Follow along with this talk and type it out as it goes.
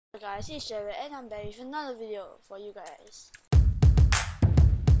guys, it's Sherry and I'm back with another video for you guys.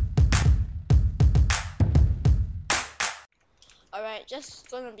 Alright, just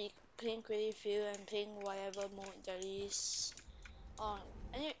gonna be playing creative field and playing whatever mode there is on.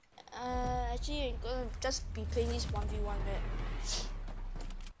 Actually I'm gonna just be playing this 1v1 map.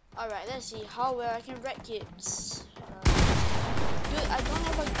 Alright, let's see how well I can wreck it. Dude, I don't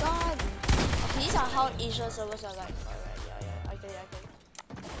have a gun. Okay, these are how Asia servers are like. Alright, yeah, I get it.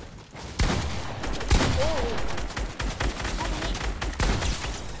 Oh, how many?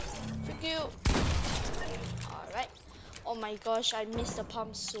 Freak you. Alright. Oh my gosh, I missed the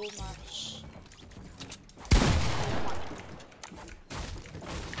pump so much.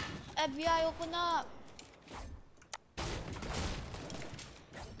 FBI, open up!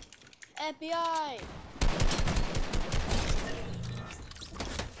 FBI!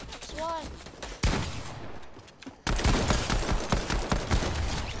 That's one.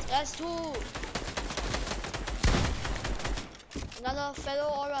 That's two. Another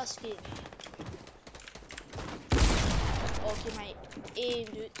fellow aura skin. Okay, my aim,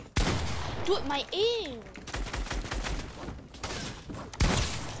 dude. Dude, my aim!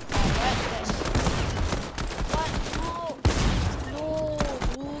 Alright, guys. What? No,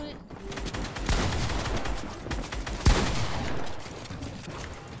 dude.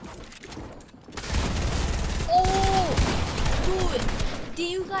 Oh, dude. Did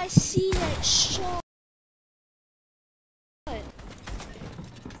you guys see that shot?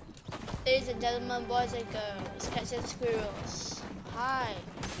 Ladies and gentlemen, boys and girls, cats and squirrels. Hi.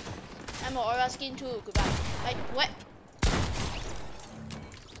 I'm an aura skin too. Goodbye. Like, what?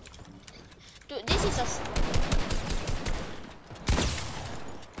 Dude, this is a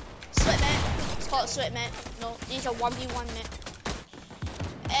sweat map. It's called sweat map. No, this is a 1v1 map.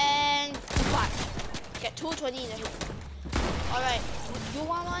 And goodbye. Get 220 in the hit. Alright, you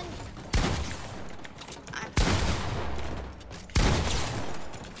want one?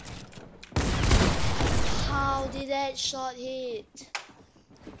 How did that shot hit?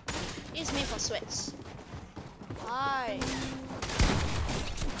 It's made for sweats. Why?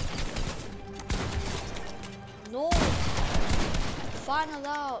 No. Fun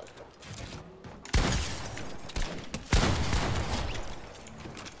allowed.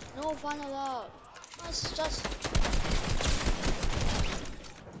 No fun allowed. That's just.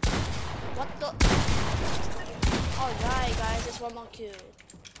 What the? Alright, guys, just one more kill.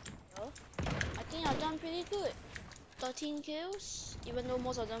 I think I've done pretty good. 13 kills, even though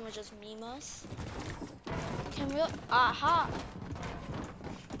most of them were just memers. Can we? Aha!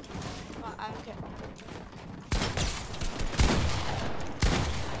 Oh, I don't care.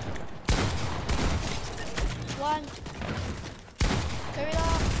 One. Carry it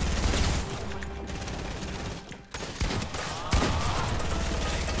up.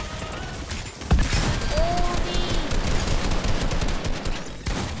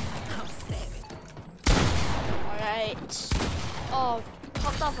 Oh,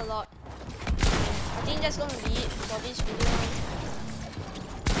 popped off a lot. I think that's gonna be it for this video.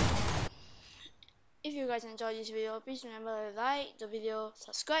 If you guys enjoyed this video, please remember to like the video,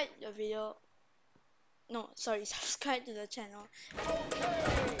 subscribe the video. No, sorry, subscribe to the channel.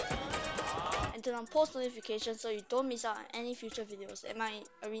 And turn on post notifications so you don't miss out on any future videos in my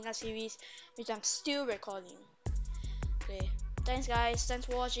arena series, which I'm still recording. Okay, thanks guys, thanks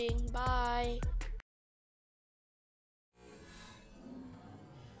for watching, bye.